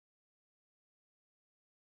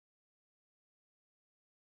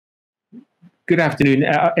Good afternoon,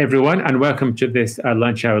 everyone, and welcome to this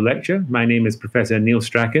lunch hour lecture. My name is Professor Neil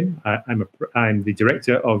Strachan. I'm the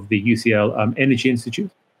director of the UCL Energy Institute,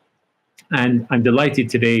 and I'm delighted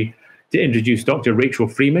today to introduce Dr. Rachel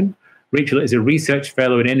Freeman. Rachel is a research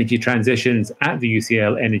fellow in energy transitions at the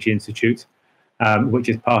UCL Energy Institute, which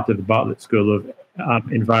is part of the Bartlett School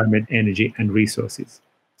of Environment, Energy and Resources.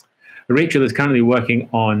 Rachel is currently working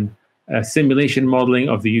on simulation modelling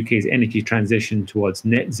of the UK's energy transition towards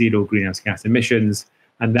net zero greenhouse gas emissions,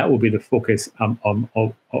 and that will be the focus of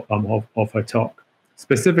her talk.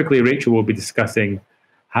 Specifically, Rachel will be discussing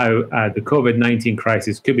how the COVID-19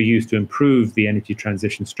 crisis could be used to improve the energy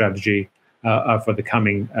transition strategy for the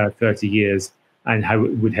coming 30 years, and how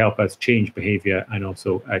it would help us change behaviour and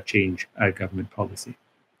also change government policy.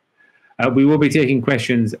 We will be taking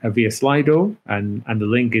questions via Slido, and the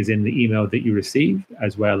link is in the email that you received,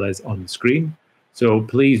 as well as on the screen. So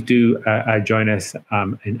please do join us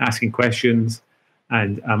in asking questions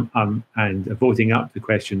and voting up the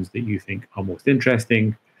questions that you think are most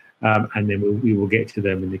interesting, and then we will get to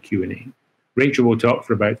them in the Q&A. Rachel will talk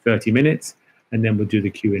for about 30 minutes, and then we'll do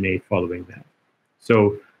the Q&A following that.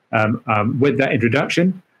 So with that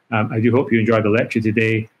introduction, I do hope you enjoyed the lecture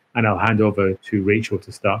today, and I'll hand over to Rachel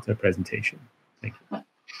to start her presentation. Thank you.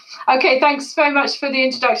 Okay, thanks very much for the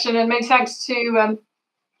introduction, and many thanks to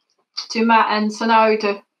Matt and Sanao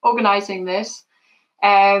for organising this.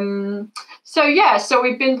 So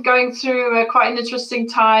we've been going through quite an interesting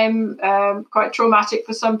time, quite traumatic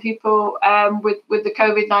for some people with the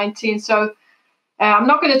COVID-19. So I'm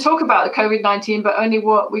not going to talk about the COVID-19, but only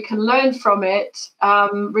what we can learn from it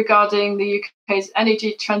regarding the UK's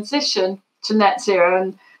energy transition to net zero.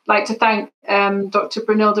 And I'd like to thank Dr.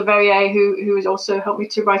 Brunilde Verrier, who has also helped me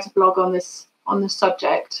to write a blog on this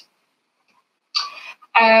subject.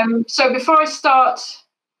 So before I start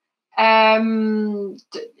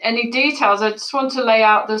any details, I just want to lay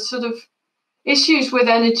out the sort of issues with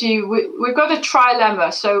energy. We've got a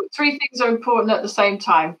trilemma, so three things are important at the same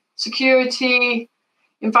time: security,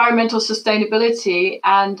 environmental sustainability,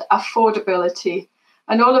 and affordability.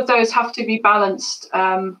 And all of those have to be balanced.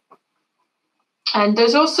 And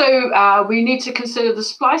there's also, we need to consider the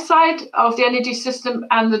supply side of the energy system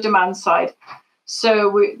and the demand side.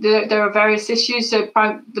 So there are various issues. So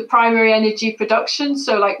the primary energy production,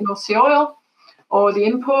 so like North Sea oil, or the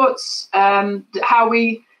imports, how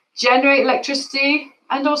we generate electricity,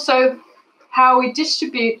 and also how we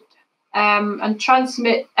distribute and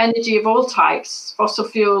transmit energy of all types, fossil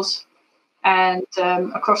fuels, and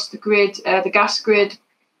across the grid, the gas grid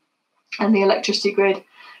and the electricity grid.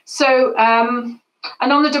 So,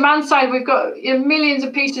 and on the demand side, we've got millions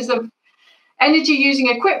of pieces of energy using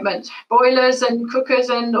equipment, boilers and cookers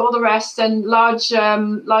and all the rest, and large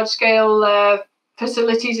scale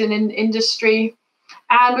facilities in industry.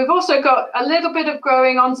 And we've also got a little bit of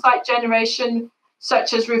growing on-site generation,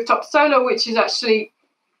 such as rooftop solar, which is actually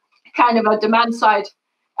kind of a demand side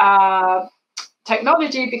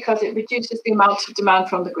technology because it reduces the amount of demand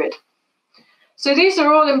from the grid. So these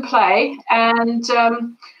are all in play, and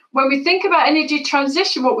when we think about energy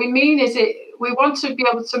transition, what we mean is we want to be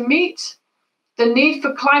able to meet the need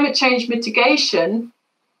for climate change mitigation,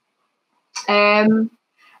 and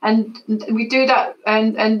we do that,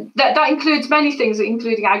 and that includes many things,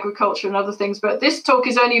 including agriculture and other things. But this talk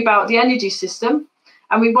is only about the energy system,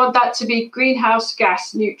 and we want that to be greenhouse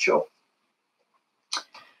gas neutral.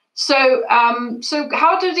 So, so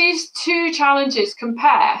how do these two challenges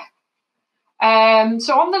compare?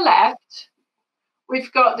 So on the left,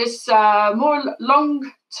 we've got this more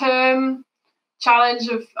long-term challenge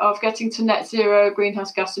of getting to net zero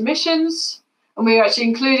greenhouse gas emissions, and we're actually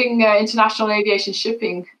including international aviation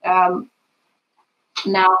shipping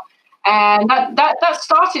now. And that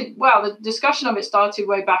started, well, the discussion of it started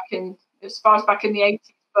way back as far as back in the 80s,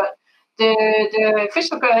 but the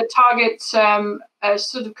official target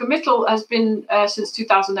sort of committal has been since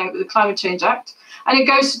 2008 with the Climate Change Act, and it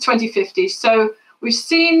goes to 2050. So we've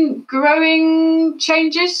seen growing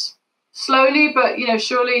changes, slowly, but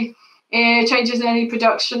surely, changes in energy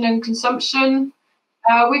production and consumption.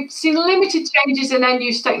 We've seen limited changes in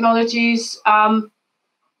end-use technologies, a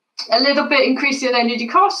little bit increase in energy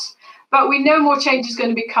costs, but we know more change is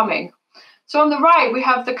going to be coming. So on the right, we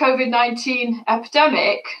have the COVID-19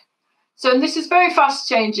 epidemic. So and this is very fast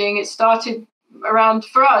changing. It started around,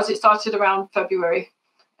 for us, it started around February.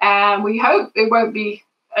 And we hope it won't be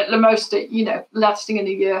at the most, lasting in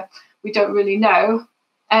a year. We don't really know.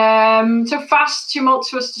 So fast,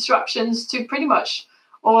 tumultuous disruptions to pretty much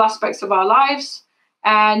all aspects of our lives,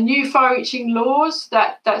 and new far-reaching laws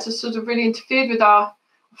that have sort of really interfered with our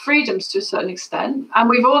freedoms to a certain extent. And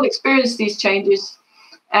we've all experienced these changes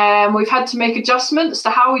We've had to make adjustments to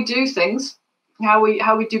how we do things, how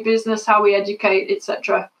we do business, how we educate,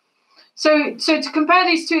 etc. So to compare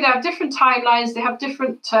these two, they have different timelines, they have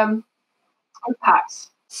different impacts.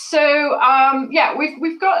 So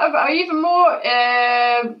we've got an even more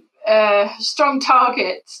strong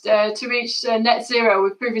target to reach net zero.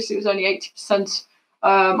 Previously it was only 80%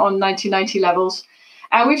 on 1990 levels,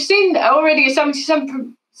 and we've seen already a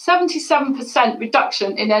 77%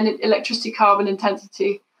 reduction in electricity carbon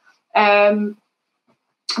intensity,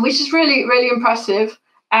 which is really, really impressive.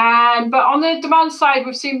 But on the demand side,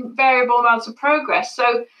 we've seen variable amounts of progress.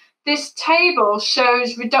 So this table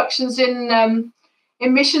shows reductions in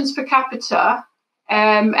emissions per capita,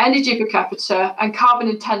 energy per capita, and carbon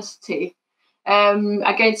intensity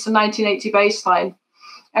against the 1980 baseline.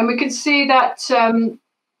 And we can see that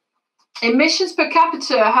emissions per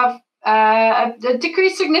capita have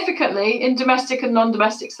decreased significantly in domestic and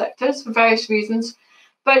non-domestic sectors for various reasons.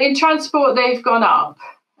 But in transport, they've gone up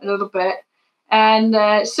a little bit. And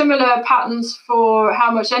similar patterns for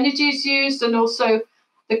how much energy is used, and also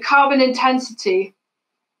the carbon intensity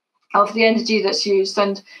of the energy that's used.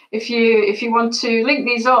 And if you want to link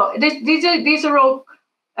these up, these are all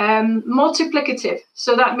multiplicative.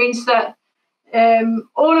 So that means that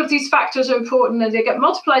all of these factors are important, and they get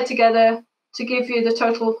multiplied together to give you the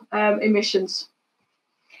total emissions.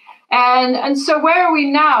 And so where are we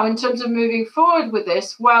now in terms of moving forward with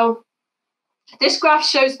this? Well, this graph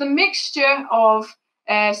shows the mixture of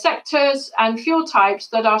sectors and fuel types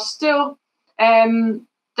that are still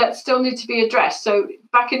need to be addressed. So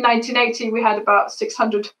back in 1980, we had about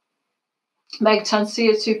 600 megatons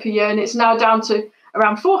CO2 per year, and it's now down to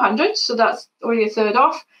around 400. So that's already a third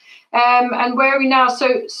off. And where are we now?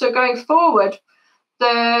 So going forward,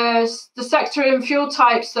 the sector and fuel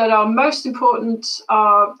types that are most important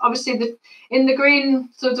are obviously in the green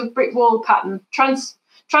sort of brick wall pattern.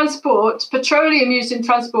 Transport, petroleum used in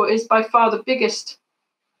transport is by far the biggest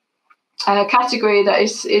category that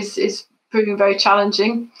is proving very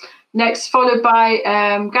challenging. Next, followed by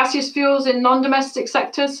gaseous fuels in non-domestic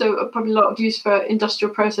sectors, so probably a lot of use for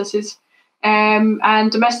industrial processes,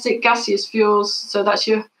 and domestic gaseous fuels, so that's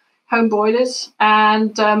your home boilers,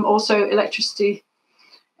 and also electricity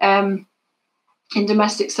in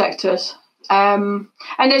domestic sectors. And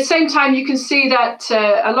at the same time, you can see that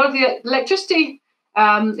a lot of the electricity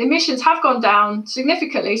emissions have gone down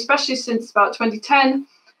significantly, especially since about 2010,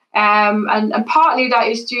 and partly that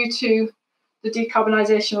is due to the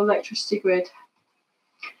decarbonisation of electricity grid.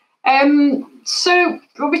 So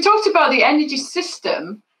we talked about the energy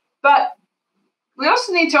system, but we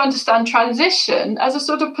also need to understand transition as a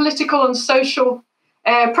sort of political and social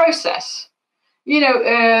process.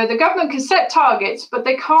 The government can set targets, but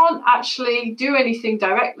they can't actually do anything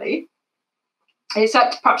directly,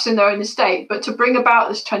 except perhaps in their own estate, but to bring about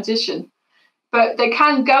this transition. But they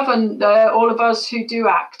can govern all of us who do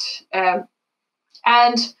act.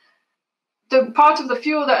 And the part of the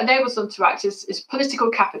fuel that enables them to act is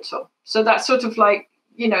political capital. So that's sort of like,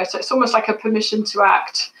 so it's almost like a permission to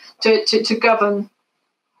act, to govern.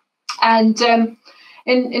 And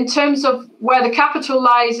in terms of where the capital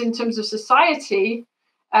lies in terms of society,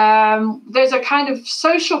 there's a kind of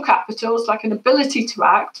social capital, it's like an ability to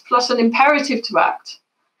act, plus an imperative to act.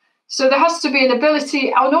 So there has to be an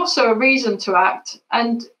ability and also a reason to act.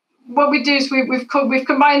 And what we do is we've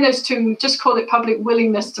combined those two and just call it public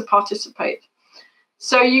willingness to participate.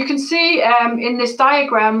 So you can see in this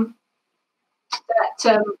diagram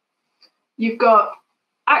that you've got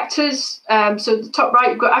actors. So the top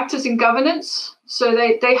right, you've got actors in governance. So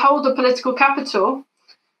they hold the political capital,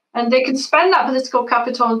 and they can spend that political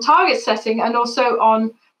capital on target setting and also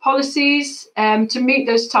on policies to meet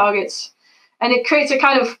those targets. And it creates a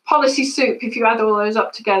kind of policy soup if you add all those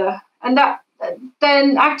up together. And that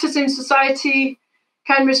then actors in society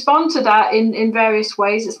can respond to that in various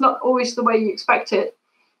ways. It's not always the way you expect it.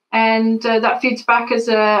 And that feeds back as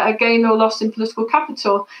a gain or loss in political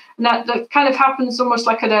capital. And that kind of happens almost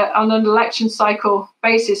like on an election cycle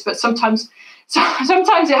basis. But sometimes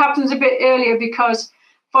it happens a bit earlier because,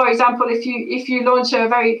 for example, if you launch a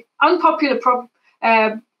very unpopular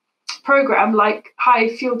program like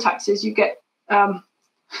high fuel taxes, you get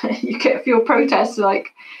fuel protests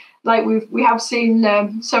like we have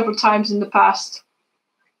seen several times in the past,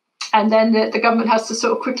 and then the government has to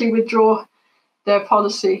sort of quickly withdraw their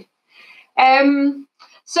policy.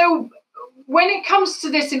 So when it comes to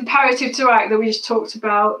this imperative to act that we just talked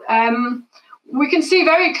about, we can see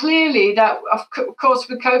very clearly that, of course,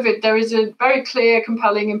 with COVID, there is a very clear,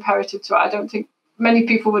 compelling imperative to act. I don't think many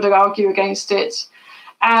people would argue against it.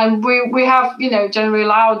 And we have, generally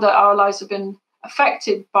allowed that our lives have been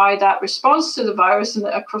affected by that response to the virus and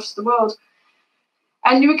across the world.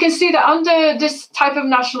 And we can see that under this type of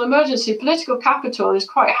national emergency, political capital is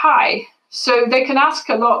quite high. So they can ask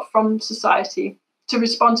a lot from society to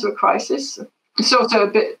respond to a crisis. It's also a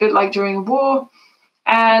bit like during a war.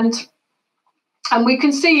 And we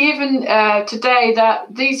can see even today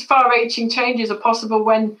that these far-reaching changes are possible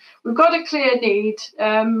when we've got a clear need.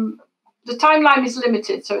 The timeline is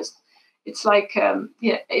limited, so it's like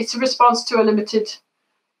it's a response to a limited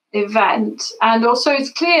event, and also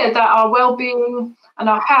it's clear that our well-being and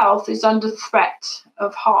our health is under threat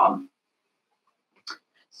of harm.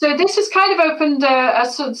 So this has kind of opened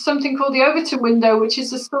something called the Overton window, which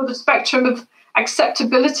is a sort of spectrum of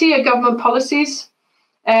acceptability of government policies,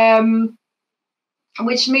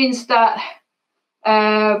 which means that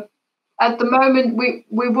at the moment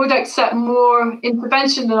we would accept more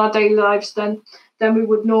intervention in our daily lives than we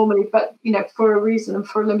would normally, but for a reason and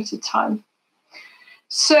for a limited time.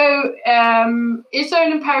 So is there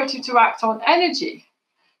an imperative to act on energy?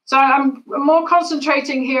 So I'm more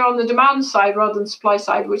concentrating here on the demand side rather than supply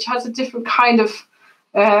side, which has a different kind of,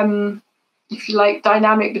 if you like,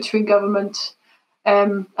 dynamic between government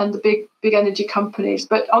and the big energy companies.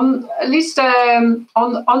 But on at least on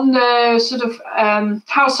the sort of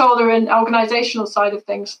householder and organizational side of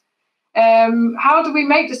things, how do we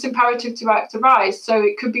make this imperative to act arise? So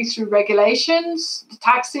it could be through regulations,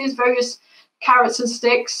 taxes, various carrots and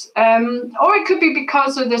sticks, or it could be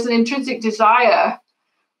because there's an intrinsic desire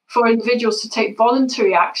for individuals to take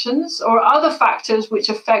voluntary actions, or other factors which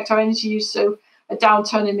affect our energy use, so a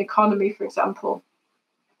downturn in the economy, for example.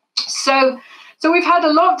 So we've had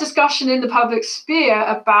a lot of discussion in the public sphere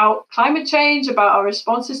about climate change, about our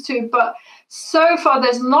responses to it, but so far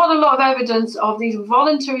there's not a lot of evidence of these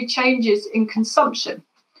voluntary changes in consumption.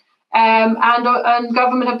 And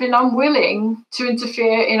government have been unwilling to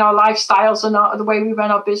interfere in our lifestyles and the way we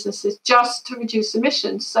run our businesses just to reduce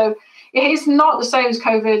emissions. So it is not the same as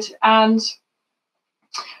COVID, and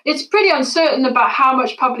it's pretty uncertain about how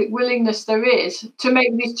much public willingness there is to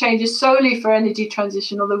make these changes solely for energy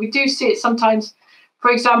transition, although we do see it sometimes,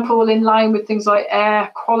 for example, in line with things like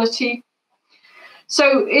air quality.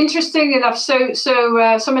 So interesting enough, so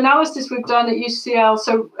some analysis we've done at UCL,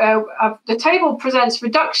 so the table presents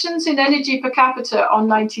reductions in energy per capita on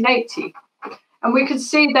 1980. And we can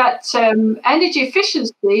see that energy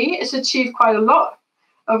efficiency has achieved quite a lot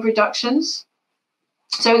of reductions.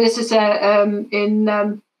 So this is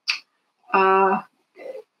in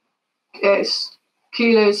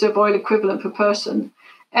kilos of oil equivalent per person.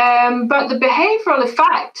 But the behavioural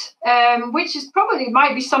effect, which is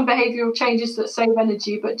might be some behavioural changes that save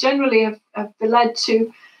energy, but generally have led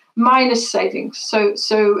to minus savings.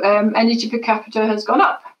 So energy per capita has gone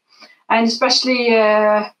up, and especially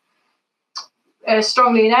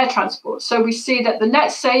strongly in air transport. So we see that the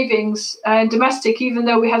net savings in domestic, even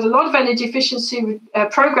though we had a lot of energy efficiency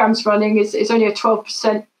programs running, is only a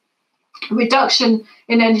 12% reduction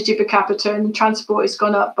in energy per capita, and transport has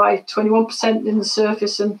gone up by 21% in the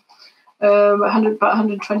surface and about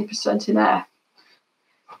 120% in air.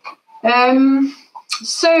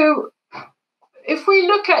 So if we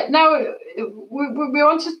look at now, we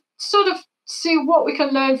want to sort of see what we can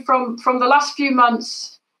learn from the last few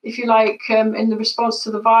months, if you like, in the response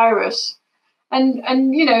to the virus. And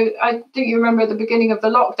I think you remember at the beginning of the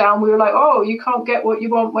lockdown, we were like, oh, you can't get what you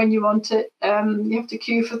want when you want it. You have to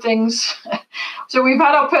queue for things. So we've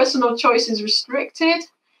had our personal choices restricted,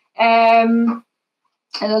 and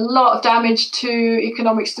a lot of damage to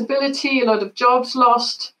economic stability, a lot of jobs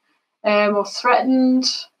lost or threatened,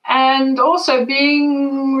 and also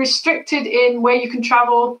being restricted in where you can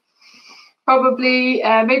travel. Probably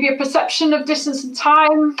maybe a perception of distance and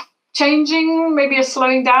time changing, maybe a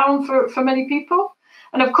slowing down for many people.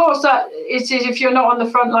 And of course, that is if you're not on the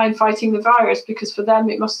front line fighting the virus, because for them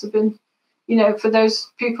it must have been, for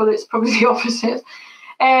those people, it's probably the opposite.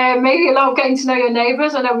 Maybe a lot of getting to know your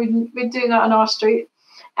neighbours. I know we've been doing that on our street.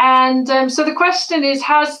 And so the question is,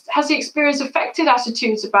 has the experience affected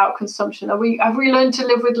attitudes about consumption? Have we learned to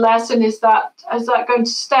live with less, and is that going to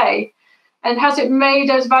stay? And has it made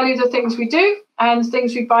us value the things we do and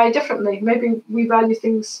things we buy differently? Maybe we value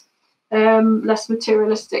things less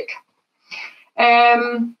materialistic.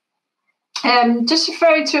 Just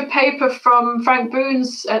referring to a paper from Frank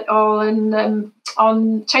Boone's et al.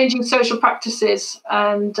 On changing social practices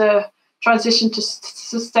and transition to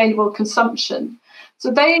sustainable consumption. So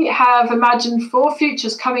they have imagined 4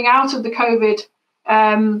 futures coming out of the COVID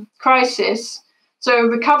crisis. So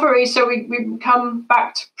recovery, so we come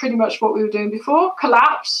back to pretty much what we were doing before.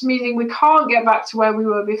 Collapse, meaning we can't get back to where we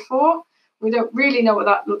were before. We don't really know what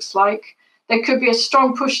that looks like. there could be a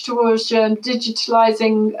strong push towards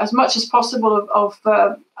digitalizing as much as possible of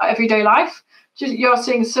everyday life. You're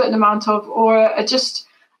seeing a certain amount of, or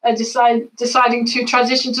deciding to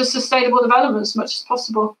transition to sustainable development as much as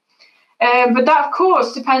possible. But that, of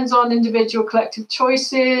course, depends on individual collective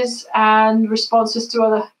choices and responses to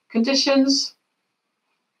other conditions.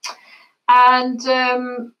 And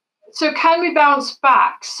so can we bounce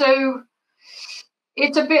back? So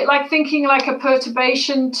it's a bit like thinking like a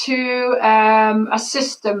perturbation to a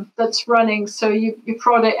system that's running. So you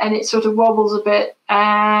prod it and it sort of wobbles a bit.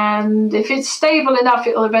 And if it's stable enough,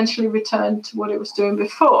 it'll eventually return to what it was doing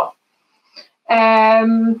before.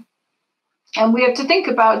 And we have to think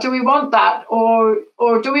about, do we want that? Or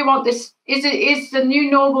do we want this? Is the new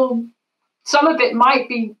normal, some of it might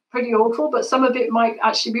be pretty awful, but some of it might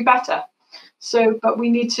actually be better. So, but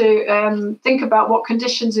we need to think about what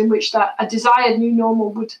conditions in which that a desired new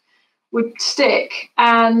normal would stick,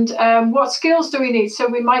 and what skills do we need. So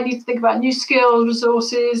we might need to think about new skills,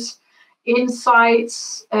 resources,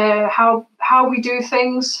 insights, how we do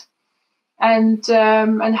things, and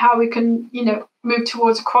how we can move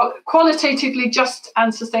towards a qualitatively just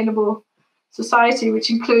and sustainable society,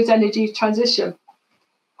 which includes energy transition.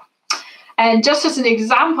 And just as an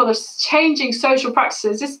example of changing social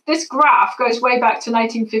practices, this graph goes way back to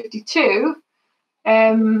 1952,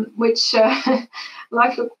 which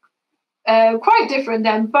life looked quite different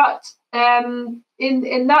then. But in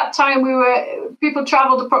that time, people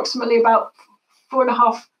travelled approximately about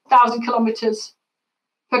 4,500 kilometres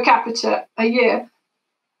per capita a year,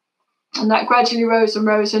 and that gradually rose and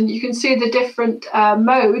rose. And you can see the different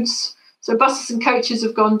modes. So buses and coaches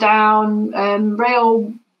have gone down,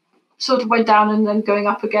 rail sort of went down and then going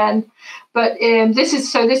up again. But this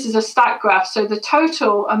is a stat graph. So the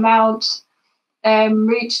total amount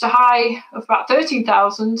reached a high of about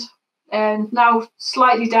 13,000, and now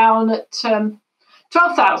slightly down at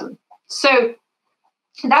 12,000. So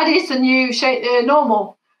that is the new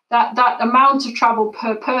normal, that amount of travel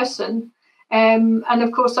per person. And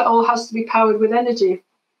of course, that all has to be powered with energy,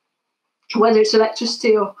 whether it's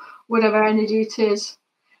electricity or whatever energy it is.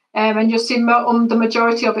 And you'll see the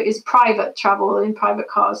majority of it is private travel in private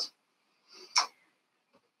cars.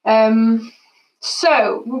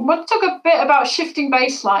 So we want to talk a bit about shifting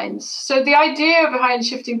baselines. So the idea behind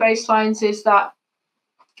shifting baselines is that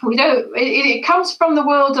it comes from the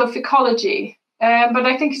world of ecology, but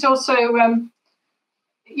I think it's also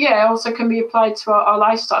also can be applied to our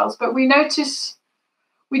lifestyles. But we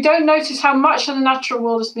don't notice how much of the natural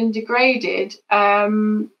world has been degraded.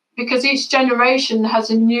 Because each generation has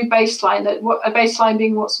a new baseline, a baseline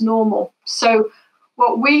being what's normal. So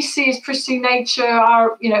what we see as pristine nature,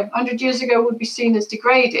 100 years ago would be seen as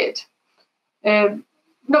degraded.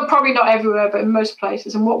 Probably not everywhere, but in most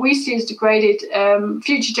places. And what we see as degraded,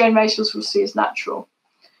 future generations will see as natural.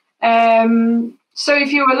 So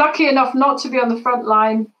if you were lucky enough not to be on the front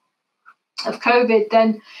line of COVID,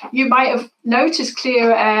 then you might have noticed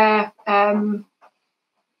clearer air,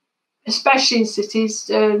 especially in cities,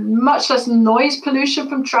 much less noise pollution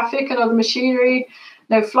from traffic and other machinery,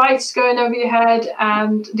 no flights going over your head,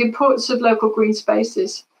 and the importance of local green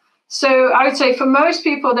spaces. So I would say for most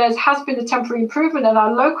people, there has been a temporary improvement in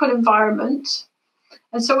our local environment.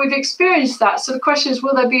 And so we've experienced that. So the question is,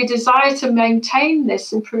 will there be a desire to maintain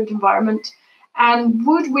this improved environment? And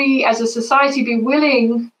would we as a society be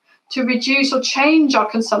willing to reduce or change our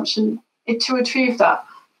consumption to achieve that?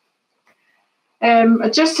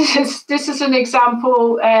 Just this is an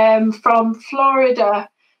example from Florida,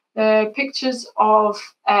 pictures of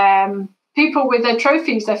people with their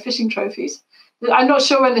trophies, their fishing trophies. I'm not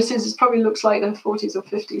sure when this is. It probably looks like the 40s or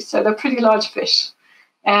 50s. So they're pretty large fish.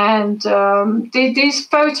 And these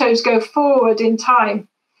photos go forward in time.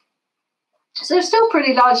 So they're still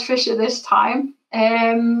pretty large fish at this time.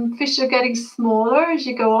 Fish are getting smaller as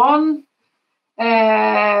you go on.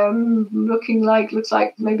 Looks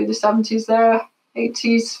like maybe the 70s there,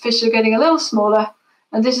 80s, fish are getting a little smaller.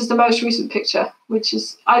 And this is the most recent picture, which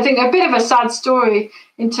is, I think, a bit of a sad story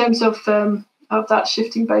in terms of that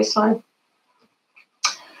shifting baseline.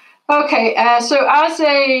 Okay, so as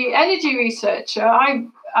a energy researcher,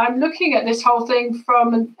 I'm looking at this whole thing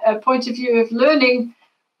from a point of view of learning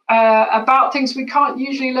about things we can't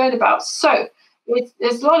usually learn about. So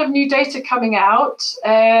there's a lot of new data coming out.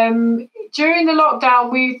 During the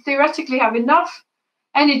lockdown, we theoretically have enough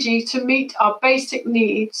energy to meet our basic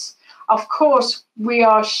needs. Of course,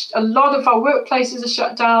 a lot of our workplaces are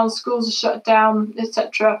shut down, schools are shut down,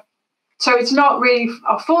 etc. So it's not really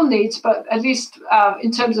our full needs, but at least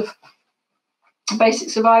in terms of basic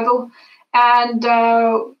survival. And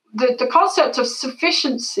the concept of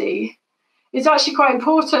sufficiency is actually quite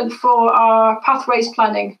important for our pathways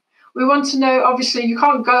planning. We want to know, obviously, you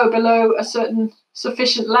can't go below a certain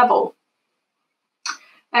sufficient level.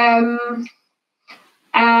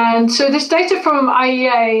 And so this data from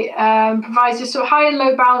IEA provides this sort of high and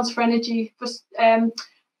low bounds for energy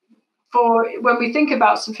for when we think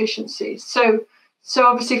about sufficiency. So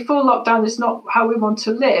obviously full lockdown is not how we want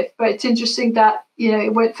to live, but it's interesting that, you know,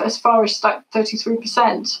 it went as far as like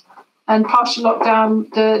 33%. And partial lockdown,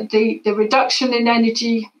 the reduction in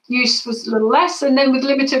energy use was a little less. And then with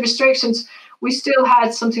limited restrictions, we still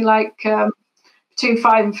had something like between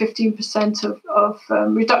 5 and 15% of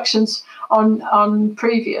reductions on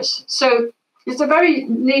previous. So it's a very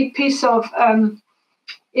neat piece of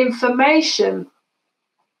information.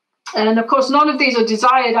 And of course, none of these are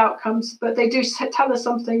desired outcomes, but they do tell us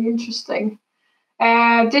something interesting.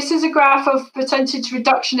 This is a graph of percentage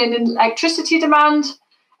reduction in electricity demand.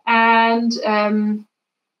 And you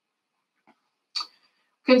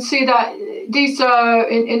can see that these are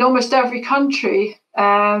in almost every country.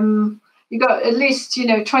 You got at least, you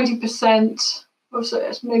know, 20%. Also,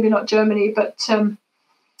 it's maybe not Germany, but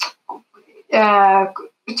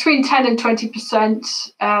between 10 and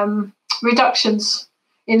 20% reductions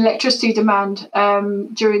in electricity demand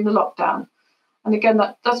during the lockdown. And again,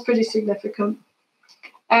 that's pretty significant.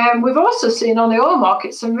 We've also seen on the oil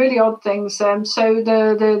market some really odd things. So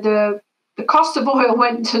the cost of oil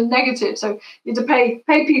went to negative. So you had to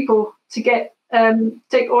pay people to get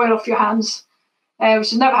take oil off your hands,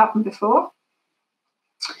 which has never happened before,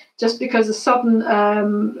 just because of sudden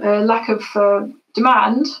lack of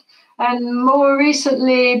demand. And more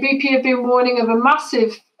recently, BP have been warning of a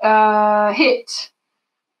massive hit.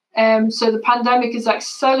 So the pandemic is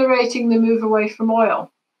accelerating the move away from oil.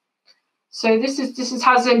 So this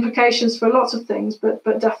has implications for lots of things, but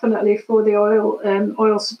definitely for the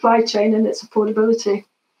oil supply chain and its affordability.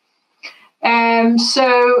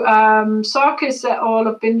 Sarkis et al.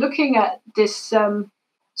 Have been looking at this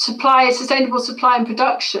sustainable supply and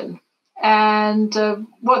production, and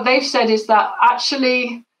what they've said is that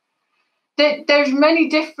actually there's many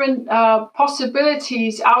different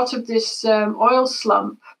possibilities out of this oil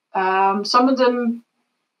slump. Some of them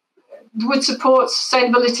would support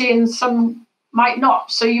sustainability and some might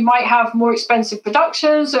not. So you might have more expensive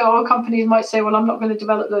production. So oil companies might say, well, I'm not going to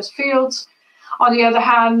develop those fields. On the other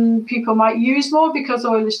hand, people might use more because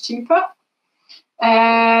oil is cheaper.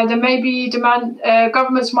 There may be demand.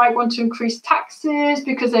 Governments might want to increase taxes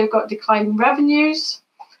because they've got declining revenues.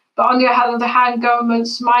 But on the other hand,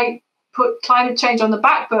 governments might put climate change on the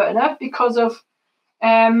back burner because of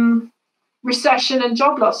recession and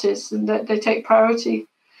job losses, and that they take priority.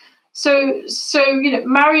 So you know,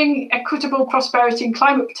 marrying equitable prosperity and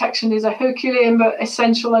climate protection is a Herculean but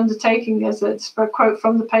essential undertaking, as it's a quote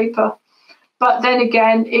from the paper. But then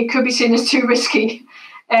again, it could be seen as too risky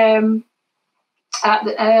at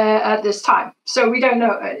this time. So we don't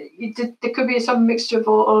know. There could be some mixture of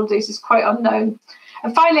all of these. It's quite unknown.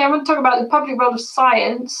 And finally, I want to talk about the public role of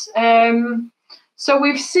science. So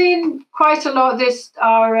we've seen quite a lot of this,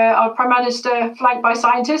 our Prime Minister flanked by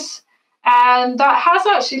scientists. And that has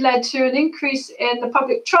actually led to an increase in the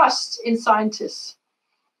public trust in scientists,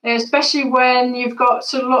 especially when you've got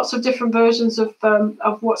sort of lots of different versions of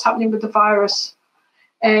what's happening with the virus.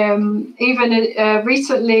 Even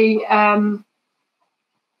recently,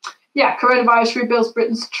 coronavirus rebuilds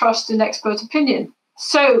Britain's trust in expert opinion.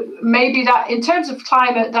 So maybe that, in terms of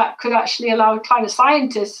climate, that could actually allow climate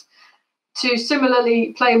scientists to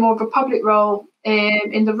similarly play more of a public role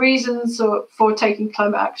in the reasons for taking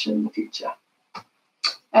climate action in the future.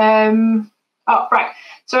 Right.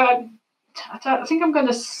 So I think I'm going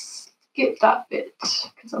to skip that bit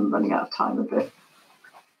because I'm running out of time a bit.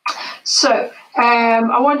 So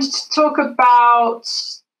I wanted to talk about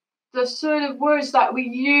the sort of words that we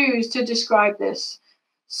use to describe this.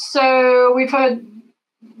 So we've heard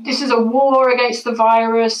this is a war against the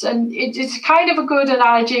virus, and it's kind of a good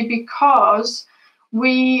analogy because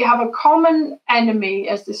we have a common enemy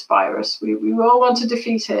as this virus. We all want to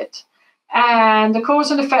defeat it. And the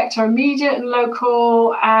cause and effect are immediate and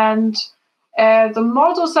local, and the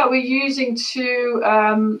models that we're using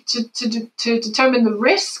to determine the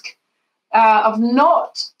risk of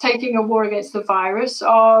not taking a war against the virus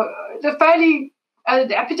are the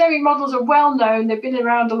epidemic models are well known. They've been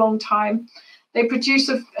around a long time. They produce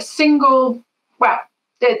a single,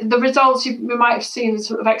 the results you might have seen as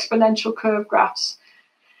sort of exponential curve graphs.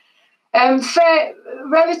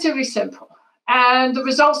 Relatively simple. And the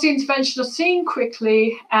results of the intervention are seen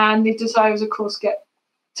quickly, and the desire is, of course,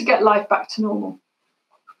 to get life back to normal.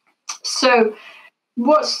 So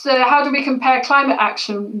how do we compare climate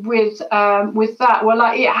action with that? Well,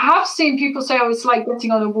 I have seen people say, oh, it's like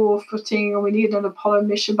getting on a war footing, or we need an Apollo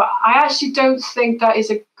mission, but I actually don't think that is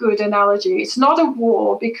a good analogy. It's not a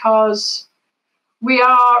war because we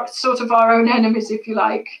are sort of our own enemies, if you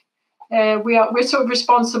like. We're sort of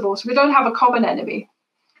responsible, so we don't have a common enemy.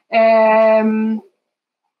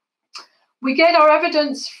 We get our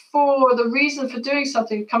evidence for the reason for doing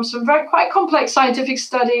something. It comes from quite complex scientific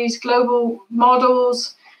studies, global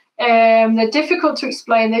models. They're difficult to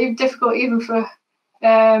explain. They're difficult even for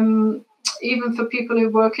people who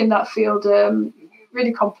work in that field.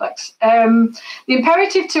 Really complex. The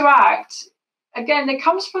imperative to act, again, it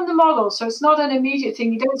comes from the model, so it's not an immediate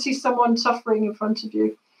thing. You don't see someone suffering in front of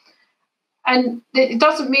you. And it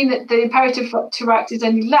doesn't mean that the imperative to act is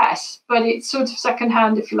any less, but it's sort of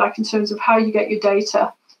secondhand, if you like, in terms of how you get your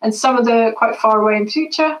data. And some of the quite far away in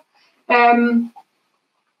future. And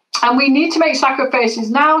we need to make sacrifices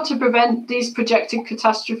now to prevent these projected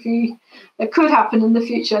catastrophe that could happen in the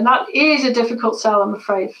future. And that is a difficult sell, I'm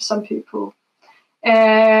afraid, for some people. We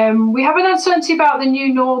have an uncertainty about the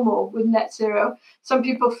new normal with net zero. Some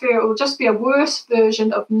people fear it will just be a worse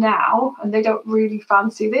version of now, and they don't really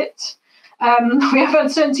fancy it. We have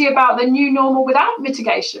uncertainty about the new normal without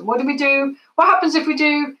mitigation. What do we do? What happens if we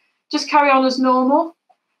do just carry on as normal?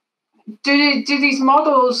 Do these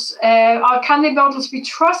models, can the models be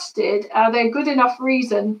trusted? Are they a good enough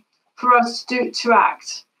reason for us to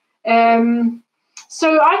act?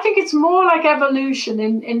 So I think it's more like evolution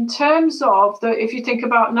in terms of, if you think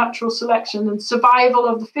about natural selection and survival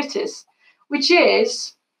of the fittest, which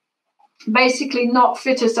is basically not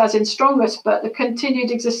fittest as in strongest, but the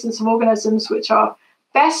continued existence of organisms which are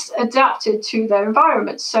best adapted to their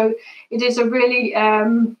environment. So it is a really a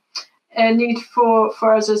need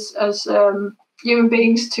for us as human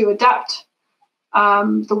beings to adapt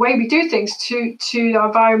the way we do things to our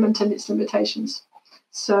environment and its limitations.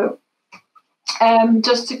 So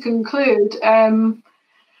just to conclude,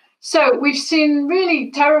 so we've seen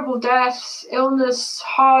really terrible deaths, illness,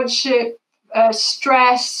 hardship,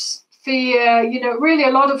 stress, fear, really a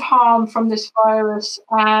lot of harm from this virus.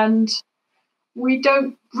 And we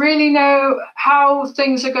don't really know how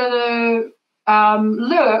things are going to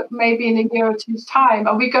look maybe in a year or two's time.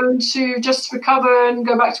 Are we going to just recover and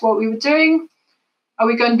go back to what we were doing? Are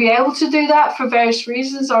we going to be able to do that for various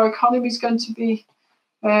reasons? Our economy is going to be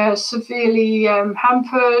severely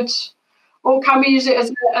hampered. Or can we use it as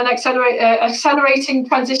an accelerating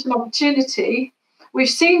transition opportunity? We've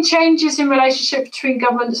seen changes in relationship between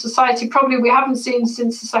government and society, probably we haven't seen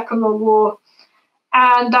since the Second World War,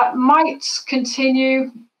 and that might continue,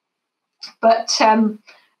 but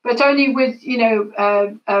only with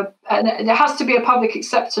and there has to be a public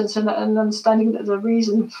acceptance and understanding that there's a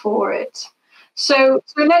reason for it. So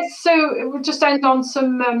we'll just end on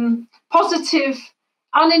some positive,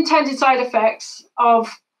 unintended side effects of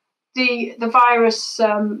the virus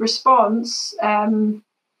response.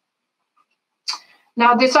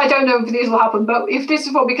 Now, this, I don't know if these will happen, but if this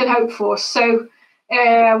is what we can hope for. So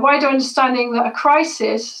wider understanding that a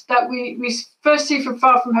crisis that we first see from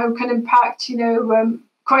far from home can impact,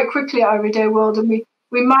 quite quickly our everyday world. And we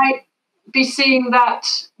might be seeing that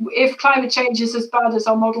if climate change is as bad as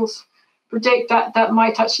our models predict, that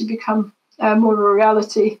might actually become more of a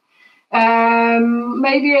reality.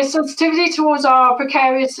 Maybe a sensitivity towards our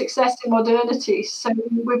precarious success in modernity. So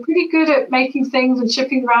we're pretty good at making things and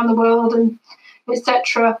shipping around the world and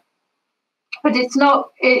etc. But it's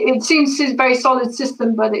not. It seems a very solid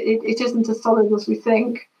system, but it isn't as solid as we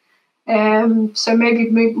think. So maybe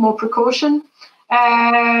more precaution.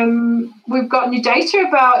 We've got new data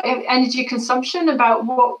about energy consumption, about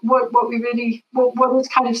what is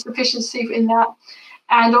kind of sufficiency in that,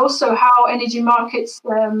 and also how energy markets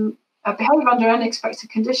behave under unexpected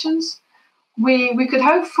conditions. We could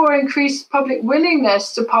hope for increased public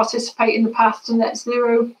willingness to participate in the path to net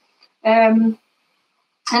zero,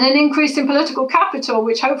 and an increase in political capital,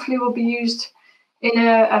 which hopefully will be used in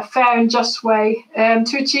a fair and just way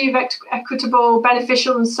to achieve equitable,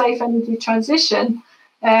 beneficial and safe energy transition,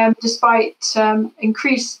 despite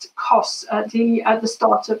increased costs at the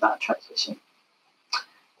start of that transition.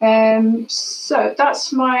 So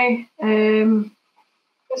that's my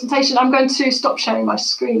presentation. I'm going to stop sharing my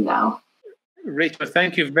screen now. Rachel,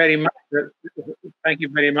 thank you very much. Thank you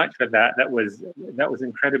very much for that. That was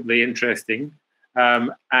incredibly interesting.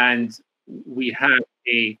 And we have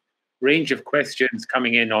a range of questions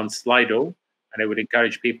coming in on Slido, and I would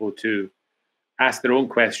encourage people to ask their own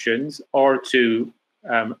questions or to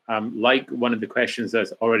like one of the questions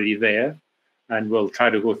that's already there, and we'll try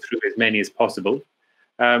to go through as many as possible.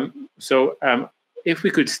 So if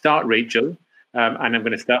we could start, Rachel, And I'm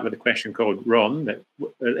going to start with a question called Ron that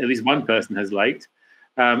at least one person has liked.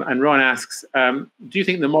 And Ron asks, do you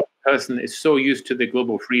think the modern person is so used to the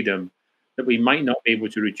global freedom that we might not be able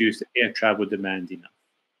to reduce air travel demand enough?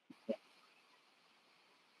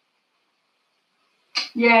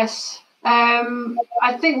 Yes.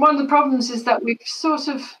 I think one of the problems is that we've sort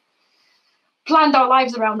of planned our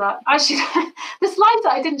lives around that. Actually, the slide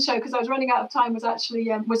that I didn't show because I was running out of time was actually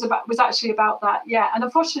about that. Yeah, and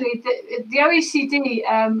unfortunately, the OECD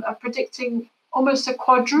are predicting almost a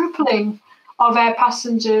quadrupling of air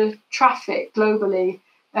passenger traffic globally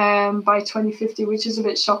by 2050, which is a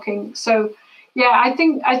bit shocking. So, yeah, I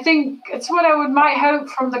think it's what I might hope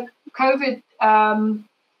from the COVID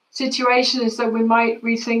situation is that we might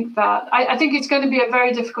rethink that. I think it's going to be a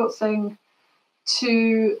very difficult thing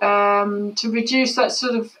to reduce that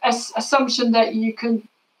sort of assumption that you can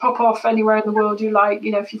pop off anywhere in the world you like,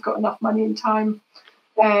 if you've got enough money and time.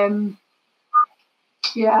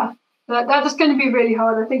 Yeah, that's going to be really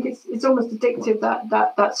hard. I think it's almost addictive,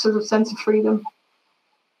 that sort of sense of freedom.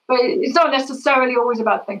 But it's not necessarily always a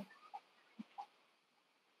bad thing.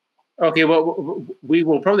 Okay, well, we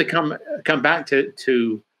will probably come back to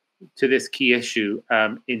this key issue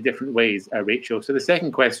in different ways, Rachel. So the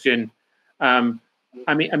second question, I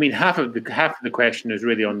mean, half of the question is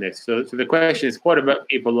really on this. So the question is, what about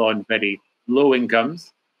people on very low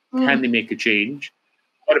incomes? Can they make a change?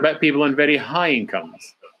 What about people on very high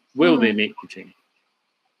incomes? Will they make the change?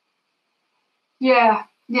 Yeah.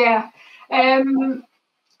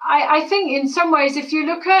 I think in some ways, if you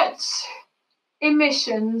look at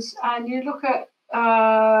emissions and you look at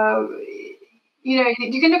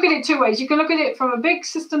you can look at it two ways. You can look at it from a big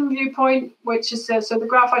system viewpoint, which is so the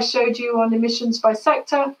graph I showed you on emissions by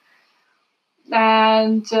sector,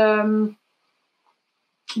 and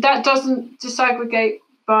that doesn't disaggregate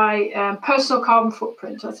by personal carbon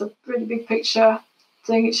footprint. That's a really big picture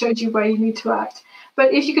thing. It showed you where you need to act.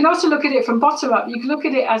 But if you can also look at it from bottom up, you can look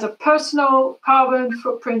at it as a personal carbon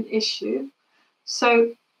footprint issue.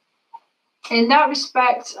 So in that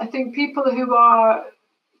respect, I think people who are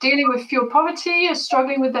dealing with fuel poverty are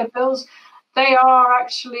struggling with their bills. They are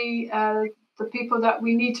actually the people that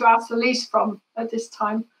we need to ask the least from at this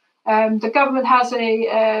time. The government has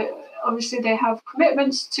obviously they have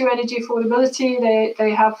commitments to energy affordability.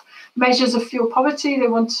 They have measures of fuel poverty. They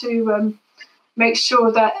want to make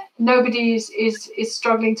sure that nobody is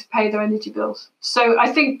struggling to pay their energy bills. So I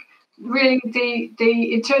think really the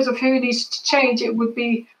in terms of who needs to change, it would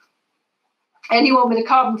be anyone with a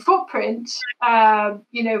carbon footprint,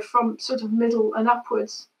 from sort of middle and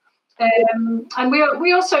upwards. And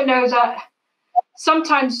we also know that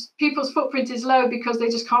sometimes people's footprint is low because they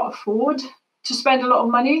just can't afford to spend a lot of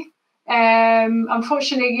money.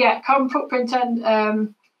 Unfortunately, carbon footprint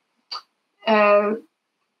and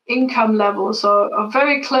income levels are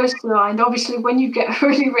very closely aligned. Obviously, when you get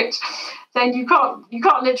really rich, then you can't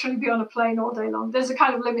literally be on a plane all day long. There's a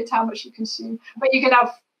kind of limit to how much you consume, but you can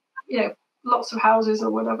have, lots of houses or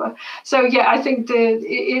whatever. So I think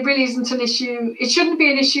it really isn't an issue. It shouldn't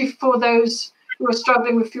be an issue for those who are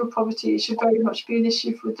struggling with fuel poverty. It should very much be an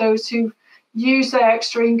issue for those who use their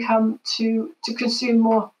extra income to consume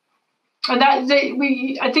more. And I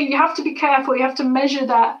think you have to be careful. You have to measure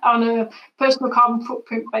that on a personal carbon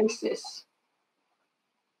footprint basis.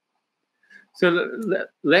 So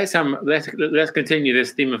let's continue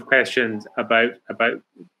this theme of questions about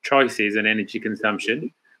choices and energy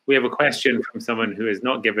consumption. We have a question from someone who is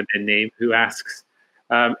not given a name, who asks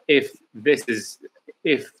if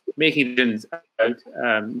making decisions about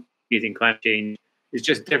using climate change is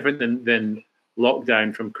just different than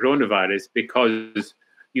lockdown from coronavirus, because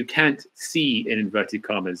you can't see, in inverted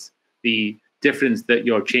commas, the difference that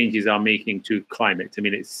your changes are making to climate. I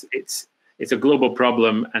mean, it's a global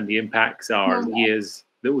problem, and the impacts are years.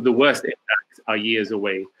 The worst impacts are years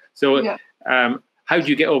away. So. How do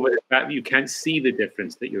you get over the fact that you can't see the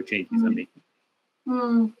difference that your changes are making?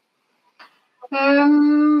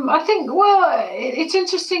 I think, it's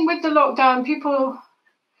interesting with the lockdown.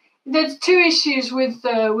 There's two issues with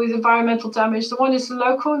environmental damage. The one is the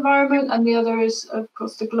local environment, and the other is, of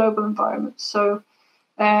course, the global environment. So,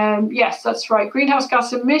 yes, that's right. Greenhouse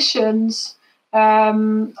gas emissions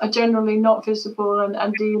are generally not visible,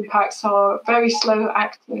 and the impacts are very slow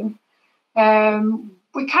acting.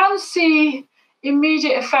 We can see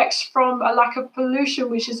immediate effects from a lack of pollution,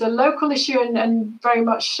 which is a local issue and very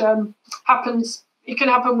much happens. It can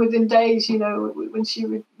happen within days.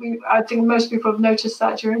 I think most people have noticed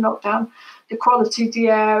that during lockdown, the quality of the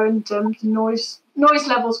air and the noise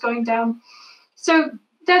levels going down. So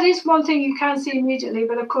that is one thing you can see immediately,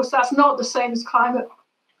 but of course that's not the same as climate,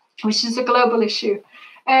 which is a global issue.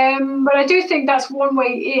 But I do think that's one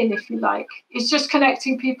way in, if you like. It's just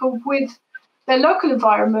connecting people with their local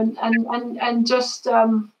environment and just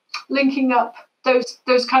linking up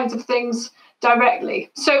those kinds of things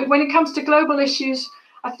directly. So when it comes to global issues,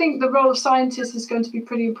 I think the role of scientists is going to be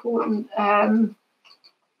pretty important. And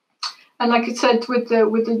like I said, with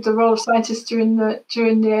the role of scientists during the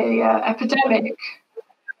epidemic,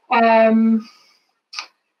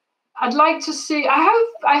 I'd like to see.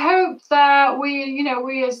 I hope that we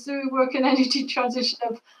as we work in energy transition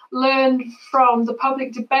have learned from the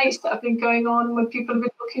public debates that have been going on when people have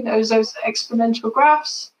been looking at those exponential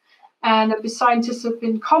graphs, and the scientists have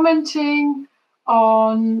been commenting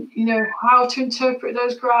on how to interpret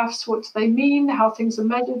those graphs, what do they mean, how things are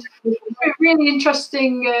measured. It's a really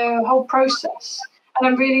interesting whole process, and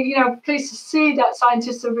I'm really pleased to see that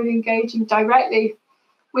scientists are really engaging directly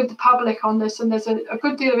with the public on this, and there's a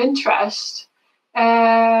good deal of interest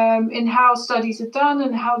in how studies are done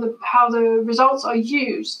and how the results are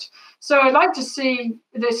used. So I'd like to see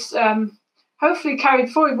this hopefully carried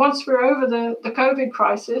forward once we're over the COVID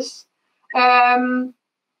crisis.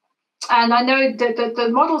 And I know that the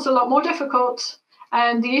model's a lot more difficult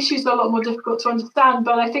and the issues are a lot more difficult to understand,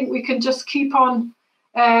 but I think we can just keep on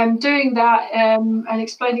doing that and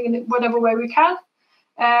explaining in whatever way we can.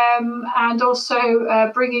 And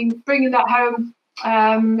also bringing that home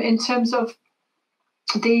in terms of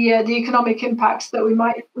the economic impacts that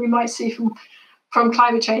we might see from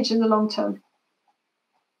climate change in the long term.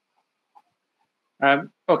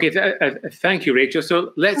 Okay, thank you, Rachel.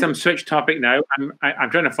 So let's switch topic now.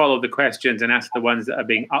 I'm trying to follow the questions and ask the ones that are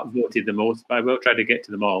being upvoted the most, but I will try to get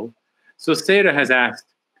to them all. So Sarah has asked,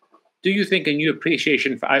 do you think a new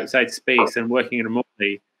appreciation for outside space and working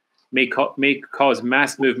remotely may cause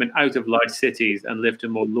mass movement out of large cities and live to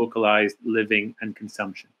more localized living and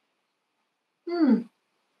consumption?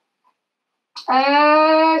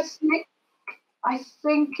 I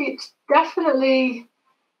think it definitely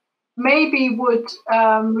maybe would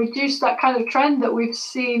reduce that kind of trend that we've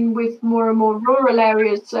seen with more and more rural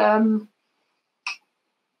areas,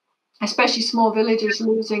 especially small villages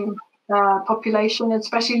losing population,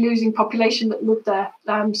 especially losing population that live there.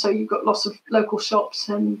 So you've got lots of local shops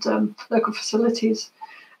and local facilities.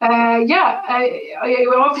 It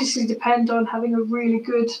will obviously depend on having a really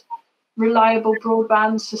good, reliable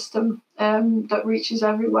broadband system that reaches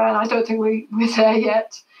everywhere. And I don't think we're there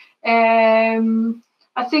yet.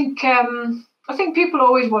 I think people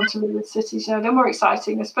always want to live in cities. They're more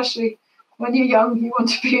exciting, especially when you're young. You want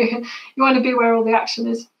to be where all the action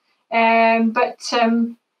is.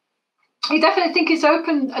 I definitely think it's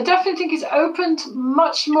opened. I definitely think it's opened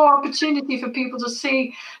much more opportunity for people to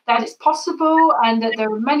see that it's possible and that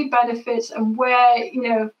there are many benefits. And where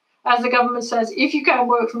as the government says, if you can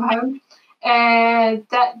work from home,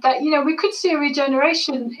 that we could see a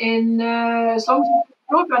regeneration in as long as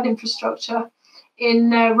broadband infrastructure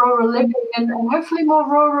in rural living and hopefully more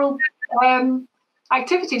rural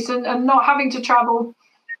activities and not having to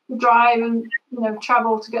drive and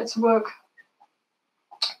travel to get to work.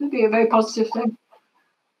 Would be a very positive thing.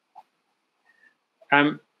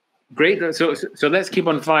 Great. So let's keep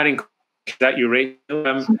on firing that you rate.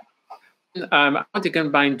 I want to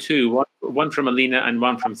combine two, one from Alina and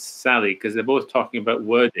one from Sally, because they're both talking about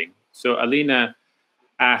wording. So Alina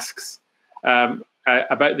asks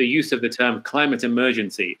about the use of the term climate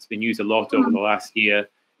emergency. It's been used a lot over the last year.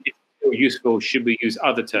 It's still useful. Should we use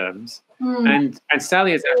other terms? And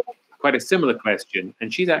Sally has asked quite a similar question,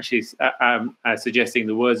 and she's actually suggesting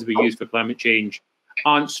the words we use for climate change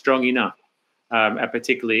aren't strong enough,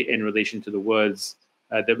 particularly in relation to the words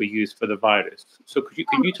that we use for the virus. So could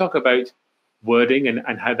you talk about wording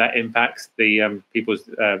and how that impacts the people's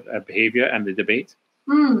behavior and the debate?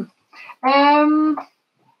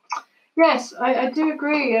 Yes, I do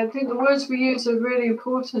agree. I think the words we use are really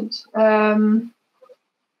important.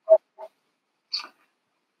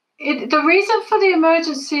 The reason for the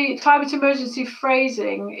climate emergency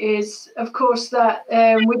phrasing is, of course, that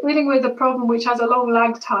we're dealing with a problem which has a long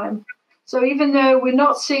lag time. So even though we're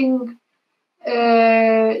not seeing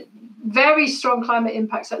very strong climate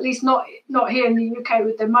impacts, at least not here in the UK,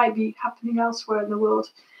 but they might be happening elsewhere in the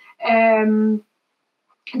world. We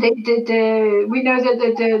know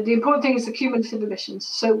that the important thing is the cumulative emissions.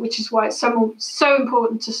 So which is why it's so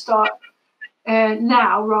important to start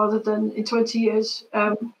now rather than in 20 years.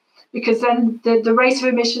 Because then the rate of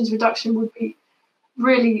emissions reduction would be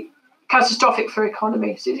really catastrophic for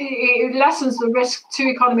economy. So it lessens the risk to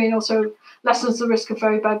economy and also lessens the risk of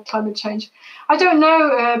very bad climate change. I don't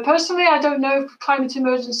know, personally, I don't know if climate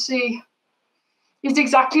emergency is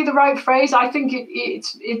exactly the right phrase. I think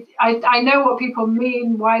I know what people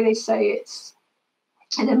mean, why they say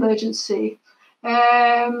an emergency.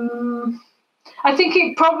 I think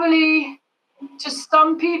it probably, to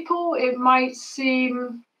some people, it might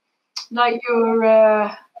seem like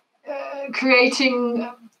you're creating,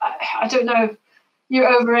 I don't know, you're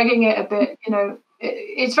over-egging it a bit. You know,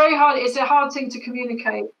 it's very hard. It's a hard thing to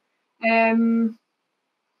communicate.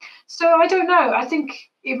 So I don't know. I think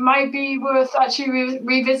it might be worth actually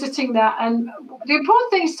revisiting that. And the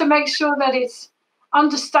important thing is to make sure that it's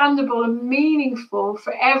understandable and meaningful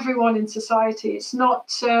for everyone in society. It's not.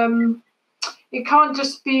 It can't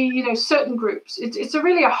just be, you know, certain groups. It's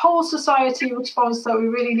really a whole society response that we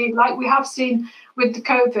really need, like we have seen with the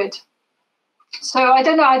COVID. So I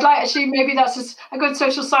don't know. I'd like actually maybe that's a good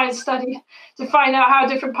social science study to find out how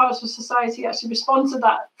different parts of society actually respond to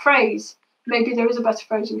that phrase. Maybe there is a better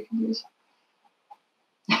phrase we can use.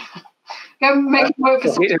 Go make it work for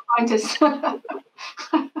social scientists.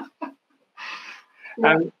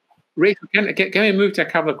 Rachel, can we move to a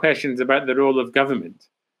couple of questions about the role of government?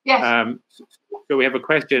 Yes. So we have a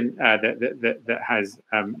question that has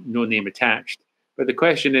no name attached, but the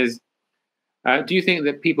question is, do you think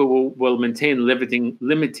that people will maintain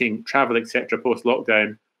limiting travel, etc.,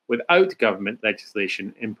 post-lockdown without government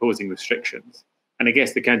legislation imposing restrictions? And I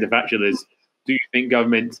guess the counterfactual is, do you think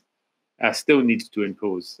government still needs to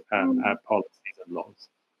impose policies and laws?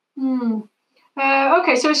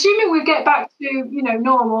 Okay, so assuming we get back to, you know,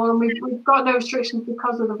 normal and we've got no restrictions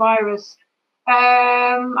because of the virus,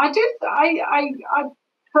 I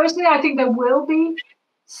personally, I think there will be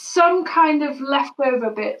some kind of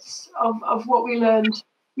leftover bits of what we learned,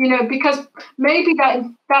 you know, because maybe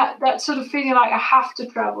that sort of feeling like I have to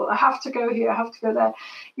travel, I have to go here, I have to go there,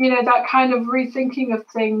 you know, that kind of rethinking of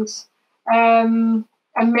things, and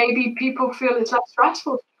maybe people feel it's less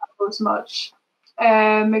stressful to travel as much.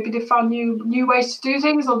 Maybe they found new ways to do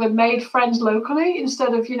things, or they've made friends locally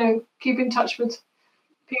instead of, you know, keeping in touch with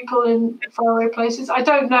people in faraway places. I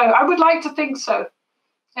don't know. I would like to think so.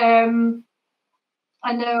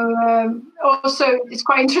 I know. Also, it's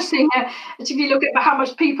quite interesting if you look at how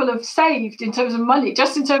much people have saved in terms of money,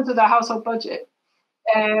 just in terms of their household budget,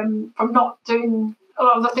 from not doing a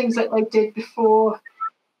lot of the things that they did before.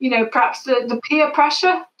 You know, perhaps the peer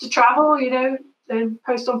pressure to travel, you know, and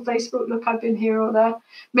post on Facebook, look, I've been here or there.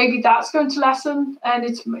 Maybe that's going to lessen, and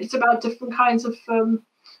it's about different kinds of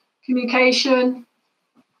communication.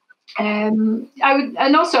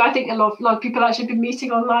 I think a lot of people actually been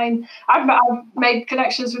meeting online. I've made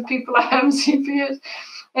connections with people I haven't seen for years.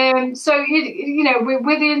 So you know,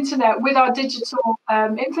 with the internet, with our digital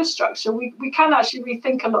infrastructure, we can actually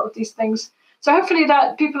rethink a lot of these things. So hopefully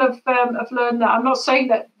that people have learned that. I'm not saying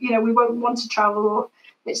that, you know, we won't want to travel or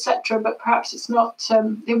etc., but perhaps it's not.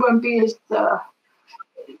 It won't be as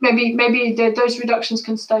maybe those reductions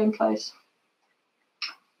can stay in place.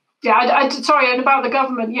 Yeah, sorry, and about the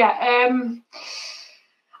government, yeah.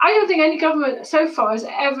 I don't think any government so far has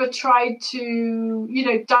ever tried to, you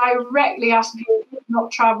know, directly ask people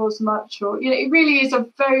not travel as much, or, you know, it really is a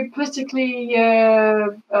very politically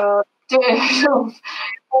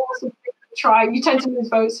try. You tend to lose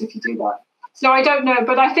votes if you do that. So I don't know,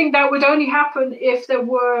 but I think that would only happen if there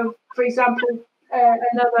were, for example,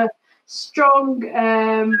 another strong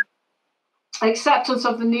acceptance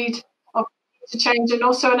of the need to change, and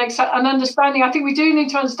also an understanding. I think we do need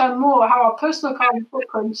to understand more how our personal carbon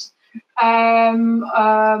footprints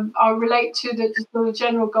relate to the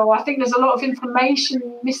general goal. I think there's a lot of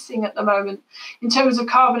information missing at the moment in terms of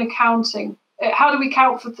carbon accounting. How do we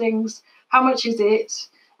count for things? How much is it?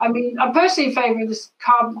 I mean, I'm personally in favour of this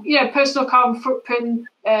carbon, you know, personal carbon footprint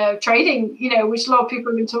trading, you know, which a lot of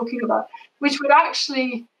people have been talking about, which would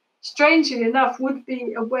actually, strangely enough, would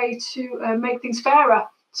be a way to make things fairer.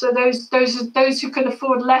 So those who can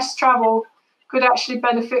afford less travel could actually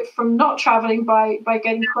benefit from not travelling by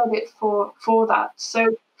getting credit for that.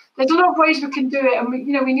 So there's a lot of ways we can do it, and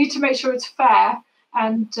we need to make sure it's fair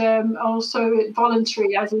and also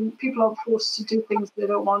voluntary, as in people aren't forced to do things they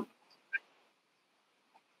don't want.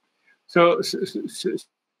 So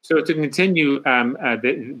to continue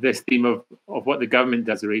this theme of what the government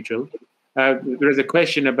does, Rachel, there is a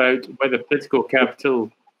question about whether political capital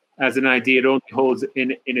as an idea only holds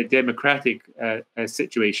in a democratic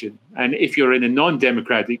situation. And if you're in a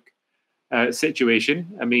non-democratic situation,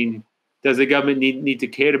 I mean, does the government need to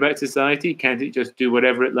care about society? Can't it just do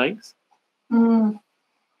whatever it likes?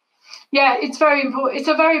 Yeah, it's very important. It's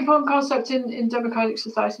a very important concept in democratic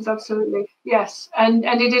societies, absolutely. Yes. And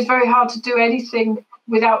it is very hard to do anything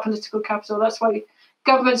without political capital. That's why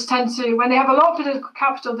governments tend to, when they have a lot of political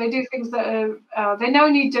capital, they do things that they know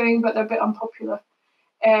need doing, but they're a bit unpopular.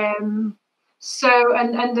 So,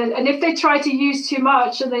 and if they try to use too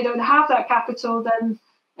much and they don't have that capital, then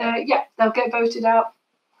yeah, they'll get voted out.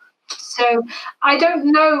 So I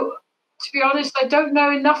don't know, to be honest, I don't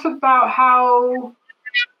know enough about how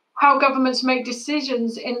governments make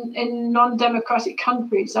decisions in non-democratic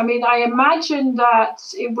countries. I mean, I imagine that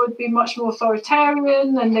it would be much more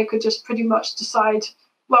authoritarian and they could just pretty much decide,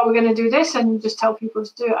 well, we're going to do this and just tell people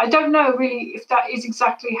to do it. I don't know really if that is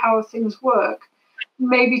exactly how things work.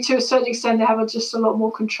 Maybe to a certain extent they have just a lot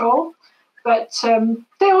more control. But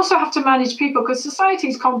they also have to manage people because society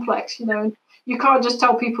is complex, you know. You can't just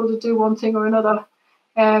tell people to do one thing or another.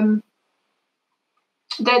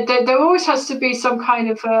 There always has to be some kind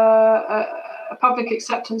of a public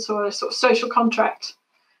acceptance or a sort of social contract,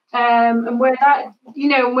 and when that, you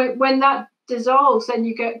know, when that dissolves, then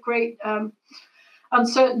you get great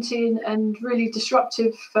uncertainty and really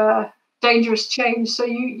disruptive, dangerous change. So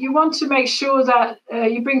you want to make sure that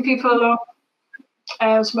you bring people along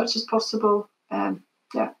as much as possible.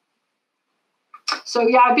 Yeah. So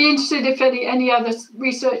yeah, I'd be interested if any other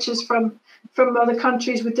researchers from other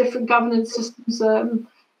countries with different governance systems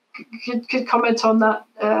could comment on that.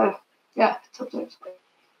 Yeah, subject.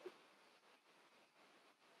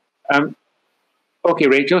 Okay,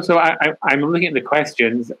 Rachel. So I'm looking at the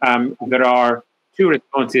questions. There are two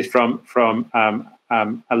responses from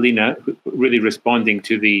Alina, really responding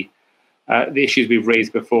to the issues we've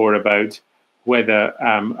raised before about whether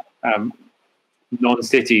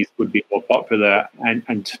non-cities would be more popular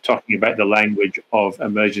and talking about the language of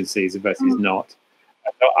emergencies versus not.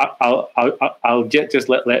 So I'll just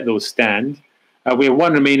let those stand. We have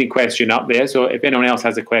one remaining question up there, so if anyone else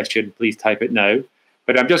has a question, please type it now.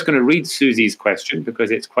 But I'm just going to read Susie's question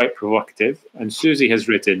because it's quite provocative. And Susie has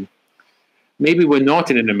written, maybe we're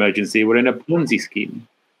not in an emergency, we're in a Ponzi scheme,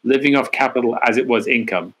 living off capital as it was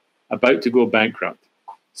income, about to go bankrupt.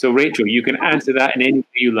 So Rachel, you can answer that in any way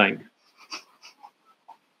you like.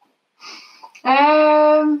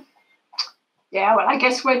 Yeah, well, I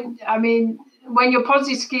guess when your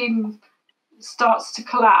Ponzi scheme starts to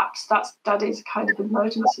collapse, that is kind of an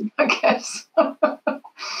emergency, I guess.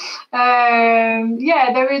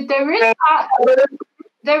 Yeah, there is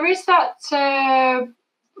that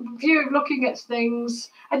view of looking at things.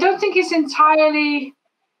 I don't think it's entirely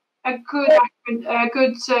a good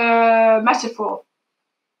metaphor.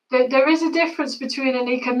 There is a difference between an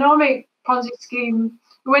economic Ponzi scheme.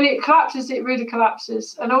 When it collapses, it really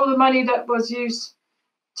collapses, and all the money that was used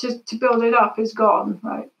to build it up is gone,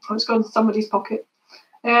 right? Or it's gone to somebody's pocket.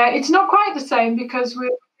 It's not quite the same because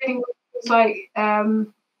we're dealing with things like a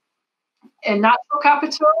natural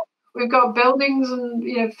capital. We've got buildings and,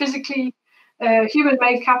 you know, physically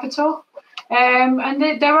human-made capital, and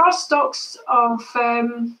there are stocks of.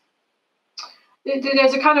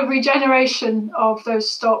 There's a kind of regeneration of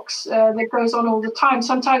those stocks that goes on all the time.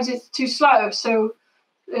 Sometimes it's too slow, so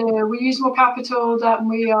we use more capital than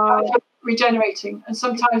we are regenerating, and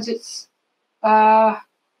sometimes it's,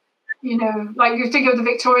 you know, like you think of the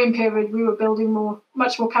Victorian period, we were building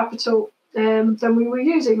much more capital than we were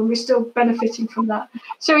using, and we're still benefiting from that.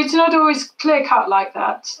 So it's not always clear cut like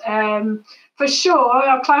that. For sure,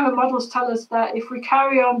 our climate models tell us that if we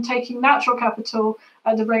carry on taking natural capital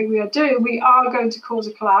at the rate we are doing, we are going to cause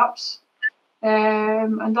a collapse,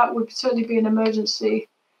 and that would certainly be an emergency.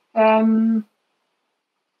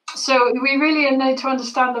 So we really need to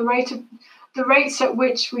understand the rates at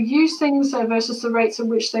which we use things versus the rates at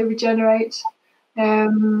which they regenerate. But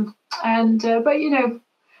you know,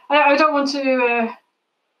 I don't want to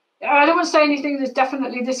say anything that's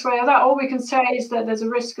definitely this way or that. All we can say is that there's a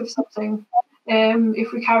risk of something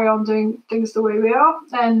if we carry on doing things the way we are,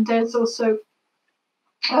 and there's also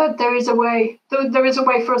there is a way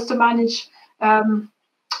for us to manage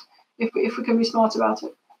if we can be smart about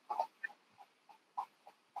it.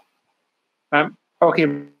 Okay,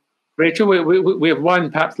 Rachel, we have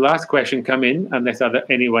one perhaps last question come in, unless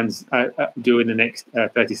anyone's due in the next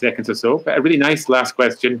 30 seconds or so. But a really nice last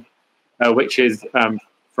question, which is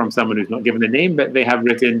from someone who's not given a name, but they have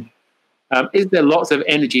written, is there lots of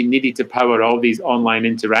energy needed to power all these online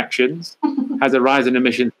interactions? Has a rise in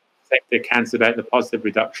emissions sector cancelled out the positive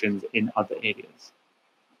reductions in other areas?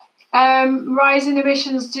 Rise in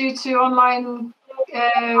emissions due to online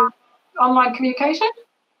communication?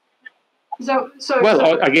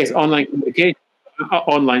 Well, I guess online communication,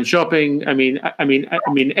 online shopping. I mean,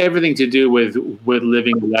 everything to do with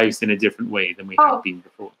living lives in a different way than we have been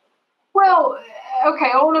before. Well,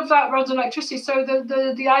 okay, all of that runs on electricity. So the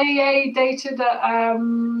IEA data that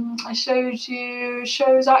I showed you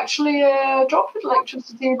shows actually a drop in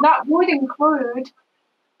electricity, and that would include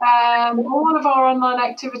all of our online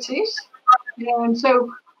activities.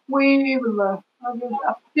 So we were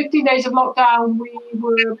 15 days of lockdown.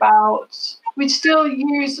 We'd still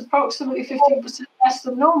use approximately 15% less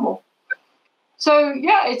than normal. So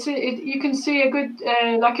yeah, you can see a good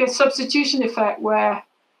like a substitution effect where.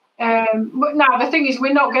 Now the thing is,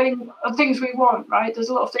 we're not getting things we want, right? There's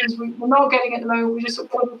a lot of things we're not getting at the moment. We're just sort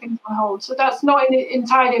of putting things on hold. So that's not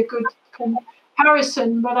entirely a good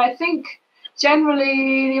comparison. But I think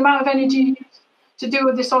generally the amount of energy to do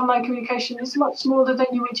with this online communication is much smaller than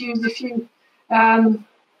you would use if you had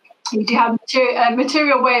a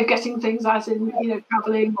material way of getting things, as in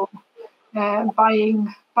traveling or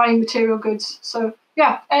buying material goods. So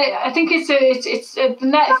yeah, I think it's the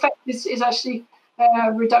net effect is actually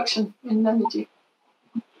reduction in energy.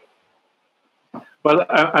 Well,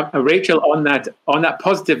 Rachel, on that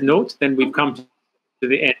positive note, then we've come to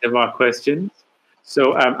the end of our questions.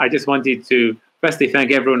 So I just wanted to firstly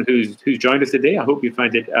thank everyone who's joined us today. I hope you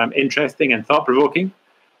find it interesting and thought-provoking.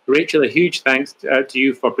 Rachel, a huge thanks to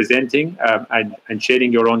you for presenting and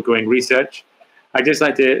sharing your ongoing research. I'd just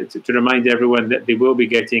like to remind everyone that they will be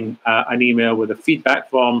getting an email with a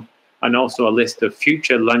feedback form and also a list of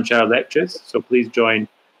future lunch hour lectures. So please join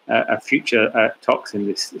future talks in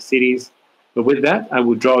this series. But with that, I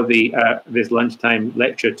will draw this lunchtime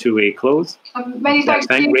lecture to a close. Many thanks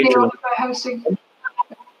to you, Rachel, for hosting.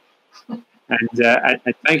 And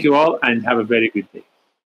thank you all, and have a very good day.